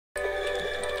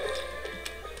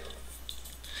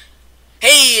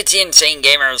it's Insane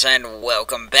Gamers, and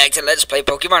welcome back to Let's Play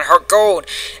Pokemon Heart Gold.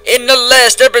 In the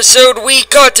last episode, we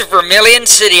got to Vermilion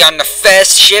City on the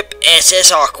fast ship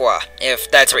SS Aqua, if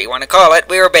that's what you want to call it.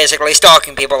 We were basically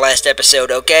stalking people last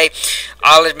episode, okay?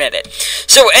 I'll admit it.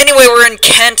 So anyway, we're in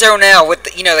Kanto now, with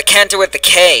the Kanto with the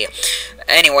K.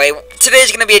 Anyway,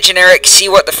 today's gonna be a generic see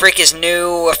what the frick is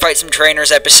new, fight some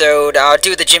trainers episode,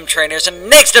 do the gym trainers, and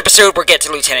next episode we'll get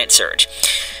to Lieutenant Surge.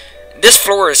 This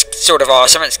floor is sort of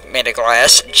awesome. It's made of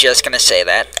glass. Just gonna say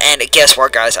that. And guess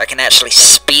what, guys? I can actually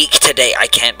speak today. I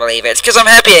can't believe it. It's because I'm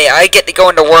happy I get to go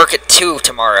into work at 2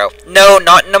 tomorrow. No,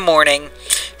 not in the morning.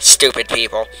 Stupid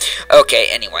people. Okay,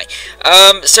 anyway.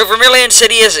 So Vermilion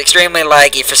City is extremely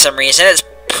laggy for some reason. It's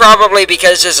probably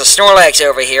because there's a Snorlax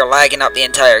over here lagging up the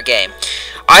entire game.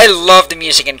 I love the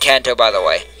music in Kanto, by the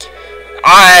way.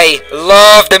 I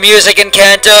love the music in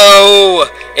Kanto!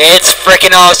 It's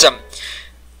freaking awesome.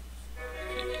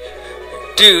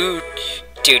 Do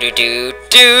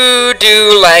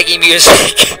laggy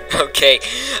music. Okay,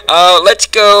 let's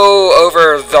go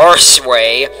over this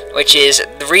way, which is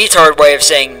the retard way of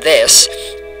saying this.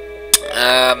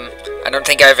 I don't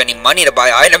think I have any money to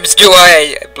buy items, do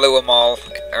I? I blew them all.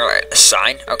 Alright, a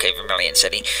sign. Okay, Vermilion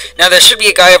City. Now, there should be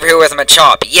a guy over here with a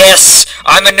Machop. Yes!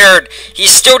 I'm a nerd!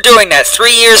 He's still doing that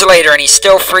 3 years later, and he's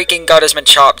still freaking got his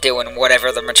Machop doing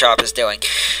whatever the Machop is doing.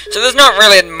 So there's not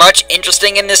really much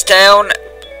interesting in this town.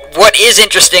 What is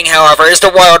interesting, however, is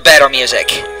the wild battle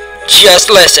music. Just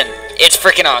listen. It's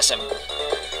freaking awesome.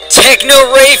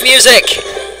 Techno rave music!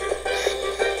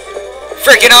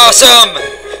 Freaking awesome!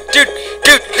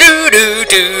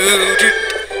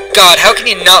 God, how can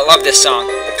you not love this song?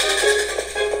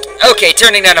 Okay,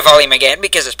 turning down the volume again,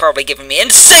 because it's probably giving me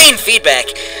insane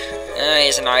feedback.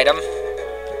 Here's an item.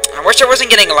 I wish I wasn't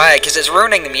getting lag, because it's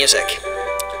ruining the music.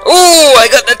 Ooh, I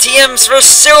got the TMs for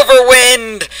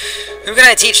Silverwind! Who can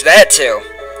I teach that to?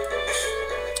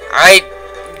 I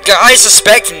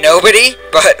suspect nobody,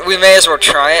 but we may as well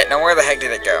try it. Now, where the heck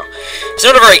did it go? It's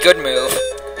not a very good move.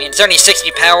 I mean, it's only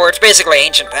 60 power. It's basically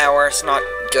ancient power. It's not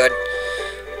good.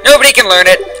 Nobody can learn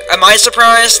it. Am I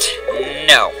surprised?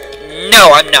 No.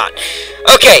 No, I'm not.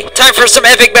 Okay, time for some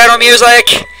epic battle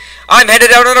music. I'm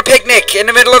headed out on a picnic in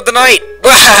the middle of the night.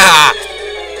 Wah!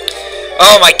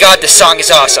 Oh my god, this song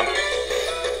is awesome.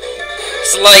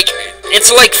 It's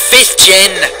like 5th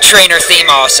gen trainer theme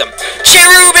awesome.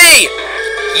 Cherubi!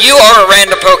 You are a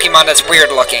random Pokemon that's weird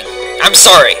looking. I'm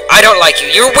sorry, I don't like you.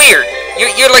 You're weird.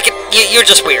 You're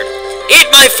just weird. Eat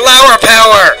my flower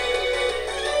power!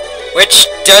 Which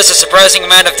does a surprising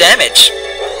amount of damage.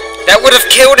 That would have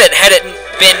killed it had it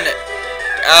been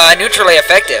neutrally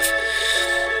effective.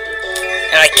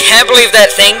 And I can't believe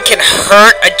that thing can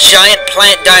hurt a giant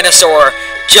plant dinosaur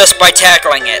just by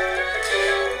tackling it.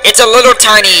 It's a little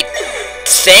tiny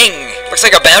thing. Looks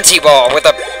like a bouncy ball with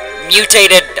a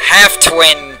mutated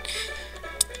half-twin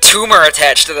tumor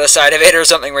attached to the side of it or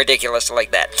something ridiculous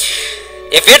like that.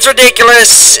 If it's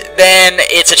ridiculous, then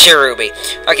it's a Cherubi.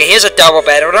 Okay, here's a double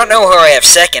battle. I don't know who I have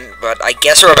second, but I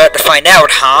guess we're about to find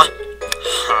out, huh?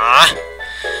 Huh?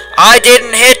 I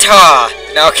didn't hit her!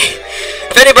 Okay.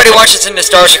 If anybody watches a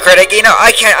Nostalgia Critic,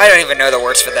 I don't even know the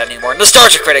words for that anymore.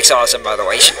 Nostalgia Critic's awesome, by the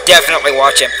way. You should definitely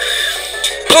watch him.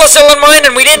 Plus, all in mind,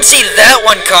 and we didn't see that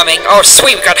one coming. Oh,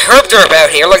 sweet, we got Herpter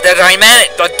out here. Look, the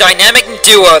dynamic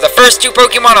duo, the first 2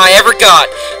 Pokemon I ever got,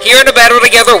 here in a battle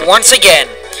together once again.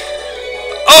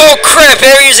 Oh, crap,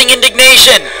 they're using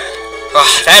Indignation. Oh,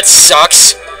 that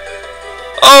sucks.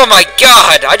 Oh, my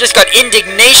God, I just got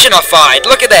Indignationified.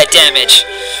 Look at that damage.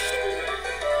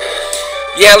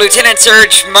 Yeah, Lieutenant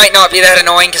Surge might not be that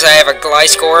annoying because I have a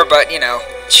Gliscor, but,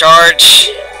 charge.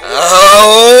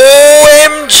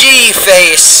 OMG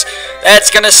face! That's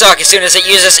gonna suck as soon as it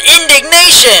uses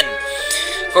Indignation!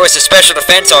 Of course, the special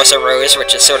defense also rose,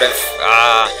 which is sort of,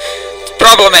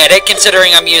 problematic,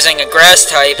 considering I'm using a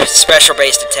grass-type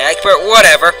special-based attack, but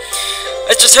whatever.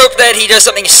 Let's just hope that he does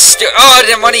something oh, I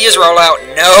didn't want to use Rollout.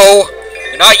 No!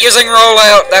 You're not using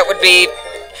Rollout. That would be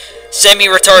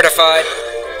semi-retardified.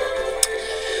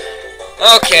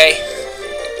 Okay.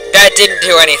 That didn't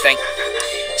do anything.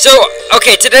 So,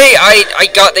 okay, today I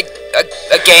got a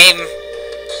game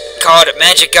called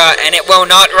Magica, and it will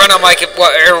not run on my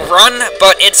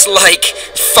but it's like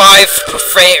 5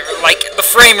 frame, the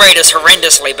frame rate is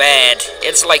horrendously bad.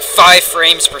 It's like 5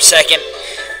 frames per second.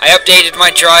 I updated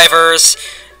my drivers,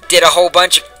 did a whole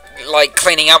bunch of,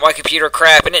 cleaning out my computer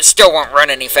crap, and it still won't run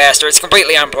any faster. It's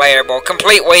completely unplayable.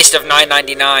 Complete waste of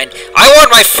 $9.99. I want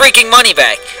my freaking money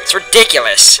back. It's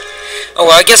ridiculous. Oh,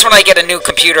 well, I guess when I get a new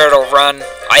computer, it'll run.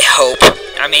 I hope.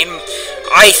 I mean,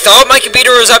 I thought my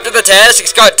computer was up to the task.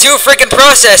 It's got 2 freaking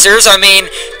processors. I mean,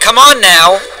 come on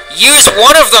now. Use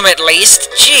one of them at least.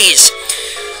 Jeez.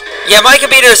 Yeah, my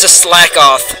computer is a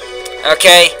slack-off.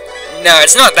 Okay? No,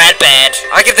 it's not that bad.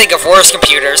 I can think of worse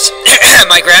computers.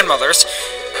 My grandmother's.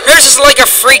 Hers is like a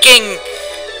freaking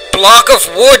block of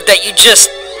wood that you just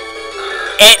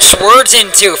etch words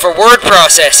into for word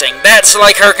processing. That's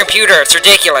like her computer. It's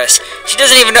ridiculous. She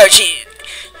doesn't even know.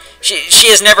 She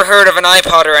has never heard of an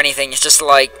iPod or anything. It's just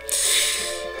like...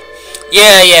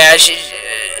 Yeah,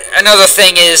 another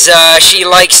thing is, she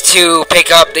likes to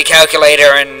pick up the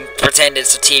calculator and pretend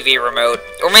it's a TV remote.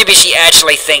 Or maybe she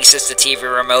actually thinks it's the TV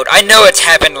remote. I know it's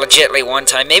happened legitly one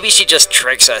time. Maybe she just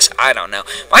tricks us. I don't know.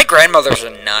 My grandmother's a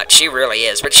nut. She really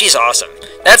is. But she's awesome.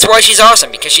 That's why she's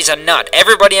awesome, because she's a nut.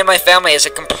 Everybody in my family is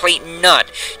a complete nut.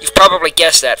 You've probably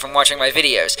guessed that from watching my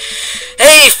videos.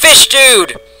 Hey, fish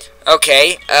dude!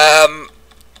 Okay,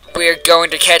 we're going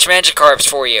to catch Magikarps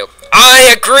for you.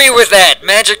 I agree with that!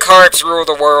 Magikarps rule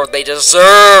the world. They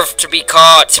deserve to be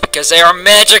caught because they are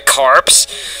Magikarps.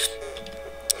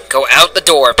 Go out the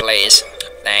door, please.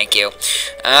 Thank you.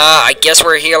 I guess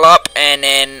we're heal up, and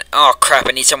then... Oh, crap,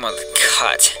 I need someone with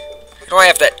cut. Do I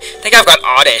have that? I think I've got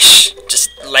Oddish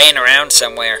just laying around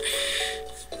somewhere.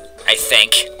 I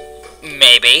think.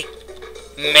 Maybe.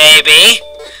 Maybe.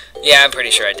 Yeah, I'm pretty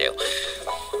sure I do.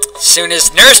 As soon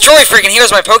as Nurse Joy freaking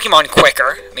heals my Pokemon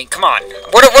quicker. I mean, come on.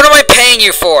 What am I paying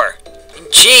you for?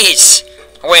 Jeez.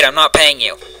 Oh, wait, I'm not paying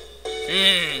you.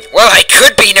 Well, I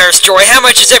could be Nurse Joy. How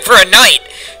much is it for a night?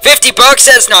 $50?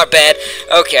 That's not bad.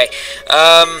 Okay.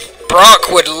 Brock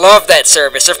would love that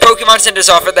service. If Pokemon Centers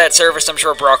offered that service, I'm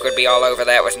sure Brock would be all over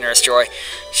that with Nurse Joy.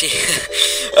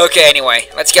 Okay, anyway.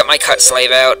 Let's get my cut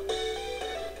slave out.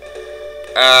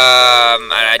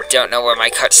 I don't know where my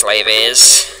cut slave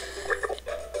is.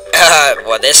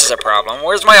 Well, this is a problem.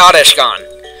 Where's my Oddish gone?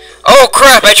 Oh,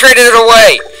 crap! I traded it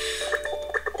away!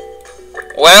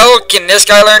 Well, can this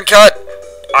guy learn cut?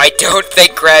 I don't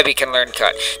think Grabby can learn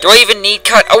cut. Do I even need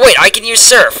cut? Oh, wait, I can use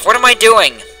surf. What am I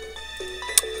doing?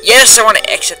 Yes, I want to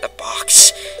exit the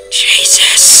box.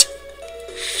 Jesus.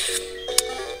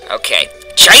 Okay.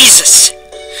 Jesus!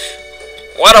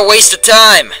 What a waste of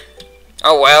time.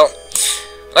 Oh, well.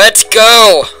 Let's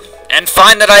go! And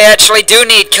find that I actually do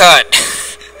need cut.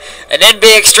 And then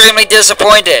be extremely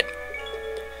disappointed.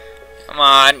 Come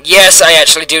on. Yes, I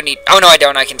actually do need... Oh, no, I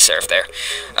don't. I can surf there.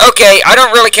 Okay, I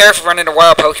don't really care if we run into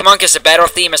wild Pokemon, because the battle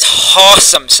theme is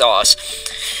awesome sauce.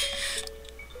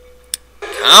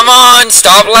 Come on,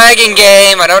 stop lagging,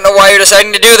 game. I don't know why you're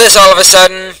deciding to do this all of a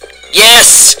sudden.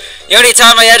 Yes! The only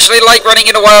time I actually like running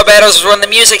into wild battles is when the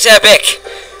music's epic.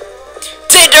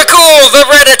 Tentacool, the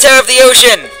Rattata of the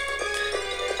ocean!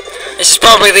 This is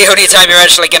probably the only time you're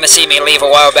actually gonna see me leave a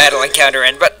wild battle encounter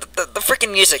in, but the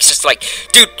freaking music's just like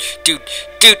doot doot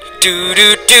doot doot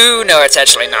doot doot. No, it's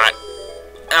actually not.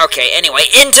 Okay, anyway,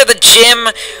 into the gym.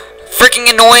 Freaking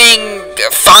annoying.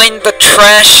 Find the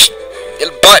trash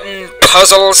button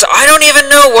puzzles. I don't even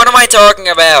know. What am I talking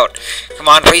about? Come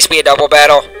on, please be a double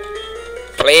battle.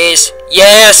 Please.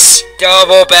 Yes,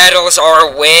 double battles are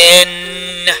a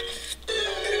win.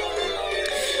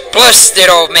 Plus,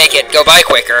 it'll make it go by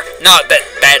quicker. Not that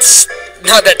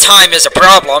time is a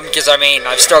problem, because, I mean,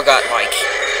 I've still got, like,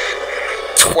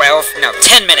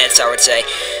 10 minutes, I would say.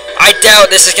 I doubt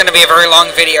this is going to be a very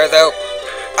long video, though.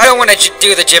 I don't want to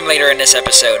do the gym leader in this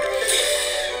episode.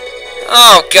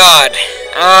 Oh, God.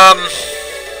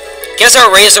 Guess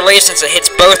I'll Razor Leaf since it hits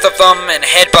both of them, and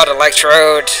Headbutt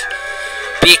Electrode.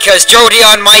 Because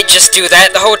Jolteon might just do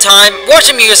that the whole time. Watch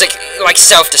the music, like,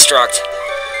 self-destruct.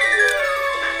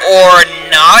 Or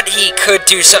not, he could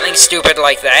do something stupid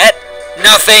like that.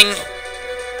 Nothing.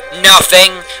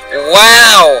 Nothing.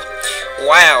 Wow.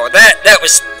 Wow, that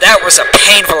was a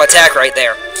painful attack right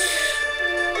there.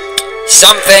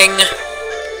 Something.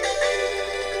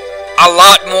 A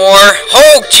lot more.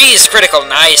 Oh, geez, critical,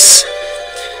 nice.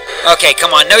 Okay,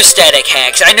 come on, no static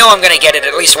hacks. I know I'm gonna get it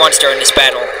at least once during this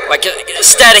battle. Like,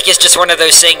 static is just one of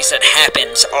those things that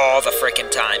happens all the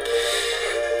frickin' time.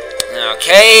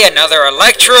 Okay, another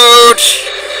Electrode.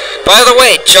 By the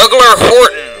way, Juggler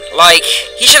Horton. Like,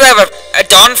 he should have a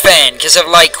Dawn fan, because of,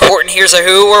 like, Horton Hears a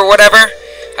Who or whatever.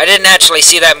 I didn't actually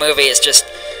see that movie, it's just...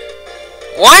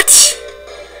 What?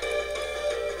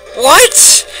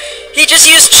 What? He just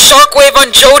used Shockwave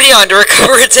on Jolteon to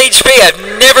recover its HP. I've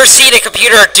never seen a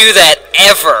computer do that,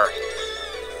 ever.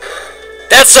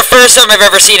 That's the first time I've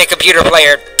ever seen a computer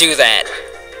player do that.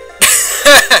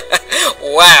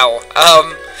 Wow.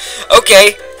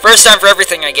 Okay. First time for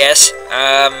everything, I guess.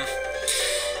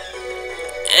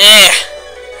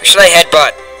 Who should I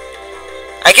headbutt?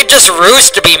 I could just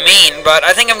roost to be mean, but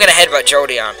I think I'm gonna headbutt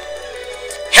Jolteon.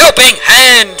 Helping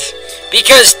Hand!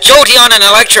 Because Jolteon and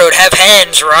Electrode have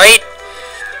hands, right?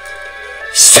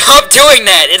 Stop doing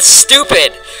that. It's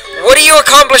stupid. What are you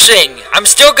accomplishing? I'm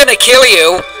still gonna kill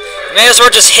you. You may as well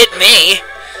just hit me.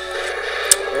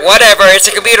 Whatever, it's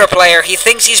a computer player. He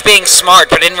thinks he's being smart,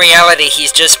 but in reality,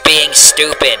 he's just being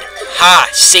stupid. Ha,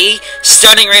 see?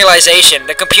 Stunning realization.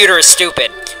 The computer is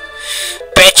stupid.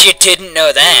 Bet you didn't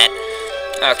know that.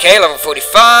 Okay, level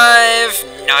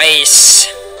 45. Nice.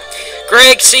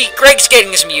 Greg, see, Greg's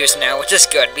getting some use now, which is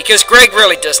good, because Greg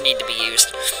really does need to be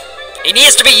used. He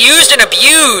needs to be used and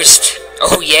abused.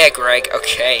 Oh yeah, Greg,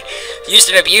 okay. Used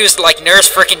and abused like Nurse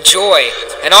Frickin' Joy.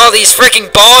 And all these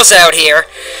frickin' balls out here.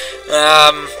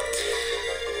 I'm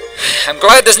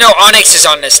glad there's no Onyxes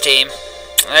on this team.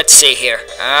 Let's see here.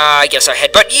 I guess I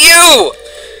headbutt you!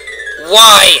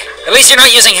 Why? At least you're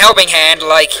not using Helping Hand,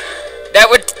 like... That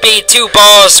would be two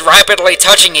balls rapidly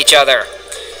touching each other.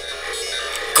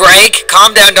 Greg,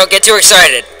 calm down, don't get too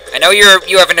excited. I know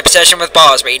you have an obsession with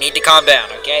balls, but you need to calm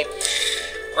down, okay?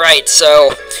 Right,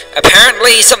 so...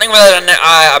 Apparently something with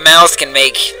a mouth can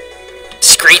make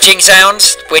screeching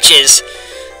sounds, which is...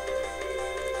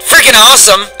 freaking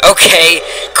awesome! Okay,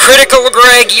 critical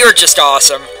Greg, you're just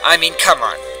awesome. I mean, come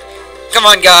on. Come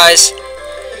on, guys.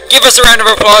 Give us a round of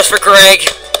applause for Greg.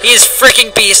 He's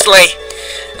freaking beastly.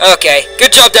 Okay,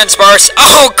 good job done, Sparse.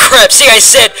 Oh, crap, see, I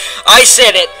said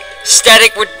it.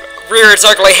 Static would rear its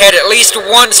ugly head at least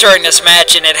once during this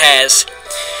match, and it has.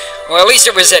 Well, at least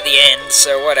it was at the end,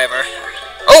 so whatever.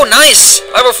 Oh, nice!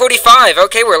 Level 45.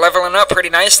 Okay, we're leveling up pretty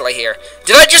nicely here.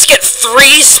 Did I just get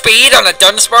 3 speed on a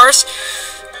Dunsparce?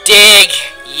 Dig.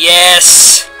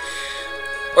 Yes.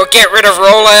 We'll get rid of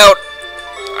Rollout.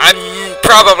 I'm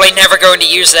probably never going to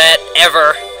use that,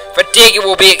 ever. But Dig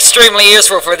will be extremely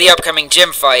useful for the upcoming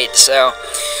gym fight, so...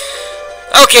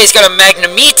 Okay, he's got a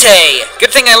Magnemite.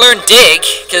 Good thing I learned Dig,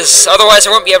 because otherwise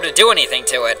I won't be able to do anything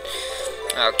to it.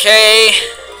 Okay.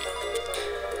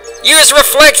 Use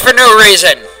Reflect for no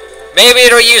reason. Maybe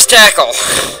it'll use Tackle.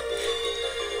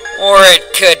 Or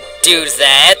it could do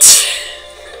that.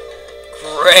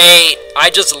 Great. I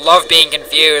just love being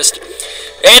confused.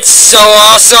 It's so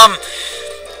awesome!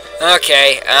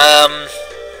 Okay,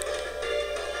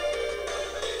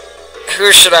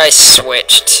 who should I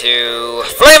switch to?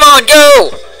 Flame on,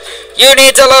 go! You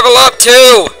need to level up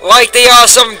too! Like the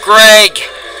awesome Greg!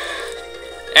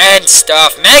 And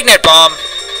stuff. Magnet Bomb!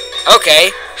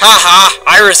 Okay. Haha,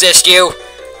 I resist you.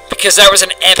 Because that was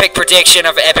an epic prediction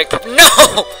of epic...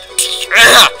 No!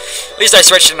 At least I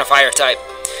switched into Fire type.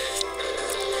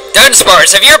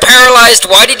 Dunsparce, if you're paralyzed,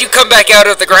 why did you come back out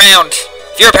of the ground?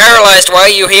 If you're paralyzed, why are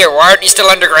you here? Why aren't you still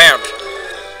underground?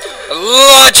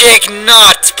 Logic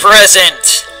not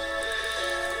present!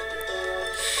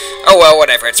 Oh well,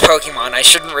 whatever, it's Pokemon. I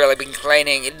shouldn't really be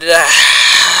complaining.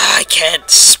 I can't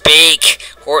speak.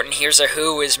 Horton Hears a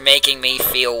Who is making me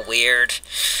feel weird.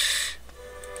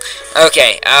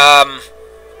 Okay,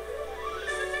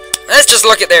 let's just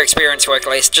look at their experience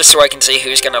quickly, just so I can see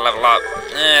who's gonna level up.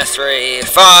 3,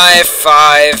 5,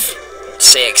 5,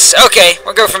 6. Okay,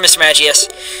 we'll go for Miss Magius.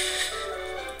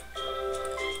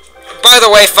 By the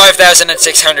way,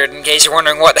 5,600, in case you're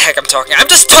wondering what the heck I'm talking. I'm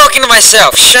just talking to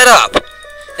myself. Shut up.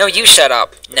 No, you shut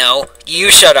up. No, you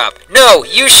shut up. No,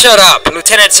 you shut up.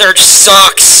 Lieutenant Surge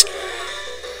sucks.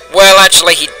 Well,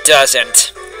 actually, he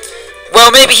doesn't.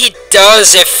 Well, maybe he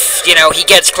does if, you know, he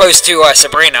gets close to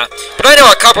Sabrina. But I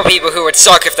know a couple people who would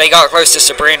suck if they got close to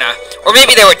Sabrina. Or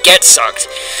maybe they would get sucked.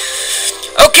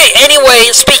 Okay,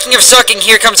 anyway, speaking of sucking,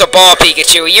 here comes a ball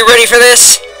Pikachu. Are you ready for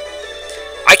this?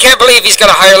 I can't believe he's got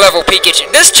a higher level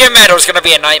Pikachu. This gym battle is going to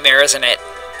be a nightmare, isn't it?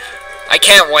 I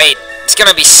can't wait. It's going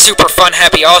to be super fun,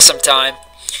 happy, awesome time.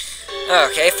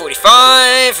 Okay,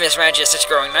 45. Miss Magius is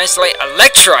growing nicely.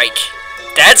 Electrike.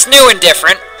 That's new and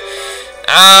different.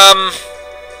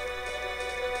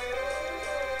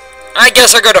 I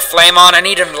guess I'll go to Flamon. I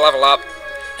need him to level up.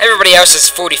 Everybody else is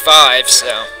 45,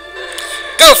 so...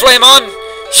 Go, Flamon!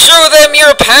 Show them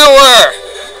your power!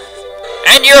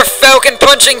 And your Falcon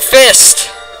Punching Fist!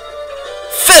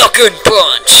 Falcon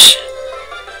Punch!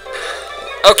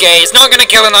 Okay, it's not gonna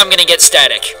kill him, I'm gonna get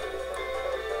static.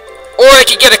 Or I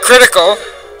could get a critical...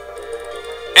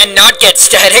 and not get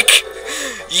static.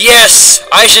 Yes!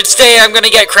 I should say I'm gonna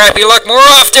get crappy luck more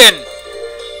often!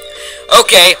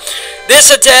 Okay,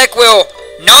 this attack will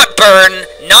not burn,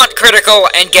 not critical,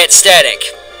 and get static.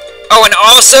 Oh, and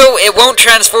also, it won't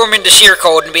transform into Sheer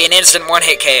Cold and be an instant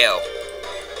one-hit KO.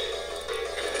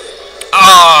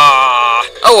 Ah!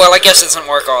 Oh, well, I guess it doesn't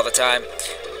work all the time.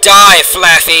 Die,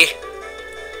 Flaffy!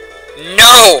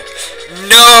 No!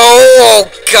 No!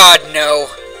 Oh, God, no.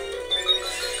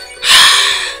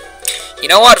 You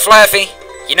know what, Flaffy?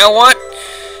 You know what?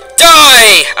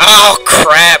 Die! Oh,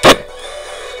 crap.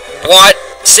 What?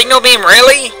 Signal beam,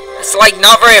 really? It's, like,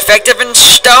 not very effective and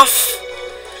stuff?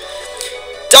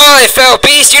 Die, foul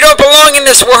beast! You don't belong in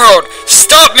this world!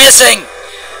 Stop missing!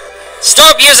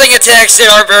 Stop using attacks that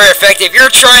aren't very effective.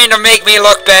 You're trying to make me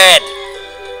look bad.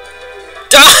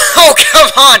 Die! Oh,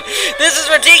 come on! This is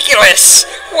ridiculous!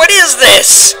 What is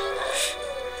this?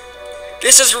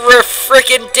 This is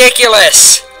frickin'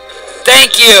 ridiculous!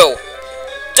 Thank you!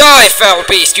 Die, foul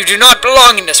beast! You do not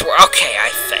belong in this world. Okay, I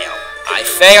fail. I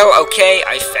fail, okay,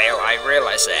 I fail. I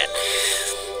realize that.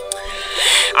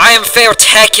 I am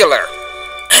fail-tacular.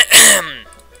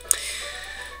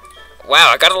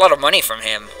 Wow, I got a lot of money from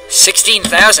him.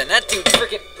 16,000. That dude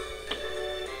freaking...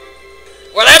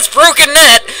 Well, that's broken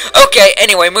net! Okay,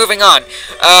 anyway, moving on.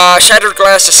 Shattered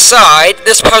glass aside,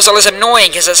 this puzzle is annoying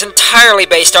because it's entirely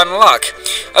based on luck.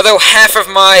 Although half of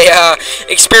my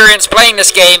experience playing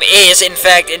this game is, in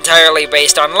fact, entirely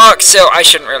based on luck, so I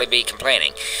shouldn't really be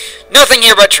complaining. Nothing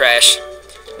here but trash.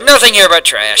 Nothing here but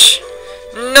trash.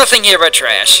 Nothing here but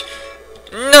trash.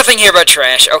 Nothing here but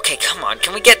trash. Okay, come on.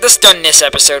 Can we get this done this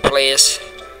episode, please?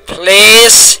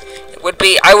 Please?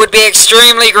 I would be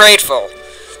extremely grateful.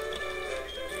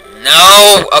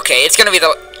 No. Okay, it's gonna be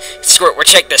the... Screw it, we'll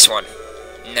check this one.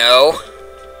 No.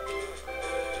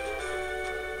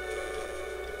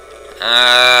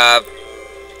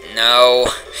 No.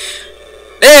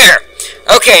 There!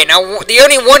 Okay, now the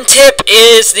only one tip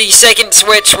is the second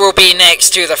switch will be next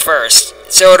to the first.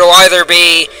 So it'll either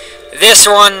be this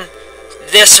one,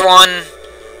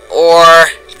 or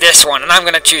this one. And I'm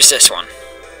gonna choose this one.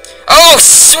 Oh,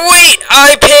 sweet!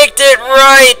 I picked it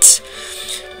right!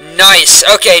 Nice.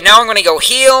 Okay, now I'm gonna go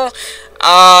heal,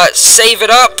 save it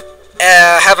up,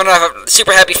 have a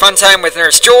super happy fun time with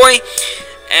Nurse Joy,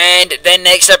 and then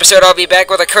next episode I'll be back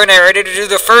with a co-narrator to do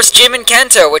the first gym in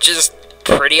Kanto, which is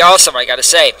pretty awesome, I gotta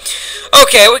say.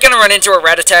 Okay, we're gonna run into a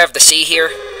Ratata of the Sea here,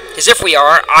 because if we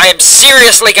are, I am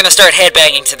seriously gonna start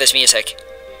headbanging to this music.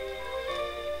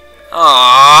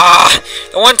 Ah,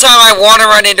 the one time I want to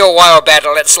run into a wild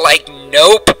battle, it's like,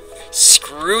 nope,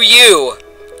 screw you,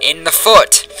 in the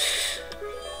foot.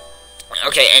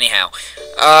 Okay, anyhow,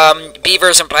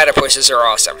 beavers and platypuses are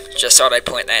awesome. Just thought I'd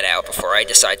point that out before I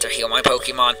decide to heal my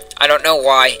Pokemon. I don't know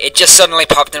why, it just suddenly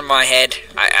popped in my head.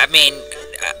 I mean,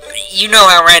 you know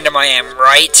how random I am,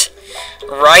 right?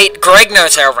 Right? Greg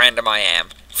knows how random I am.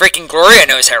 Freaking Gloria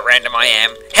knows how random I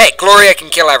am. Hey, Gloria can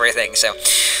kill everything, so...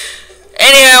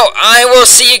 Anyhow, I will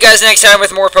see you guys next time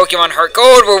with more Pokemon Heart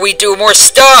Gold, where we do more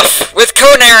stuff with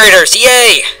co-narrators.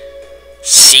 Yay!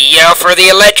 See ya for the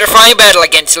electrifying battle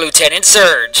against Lieutenant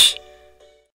Surge.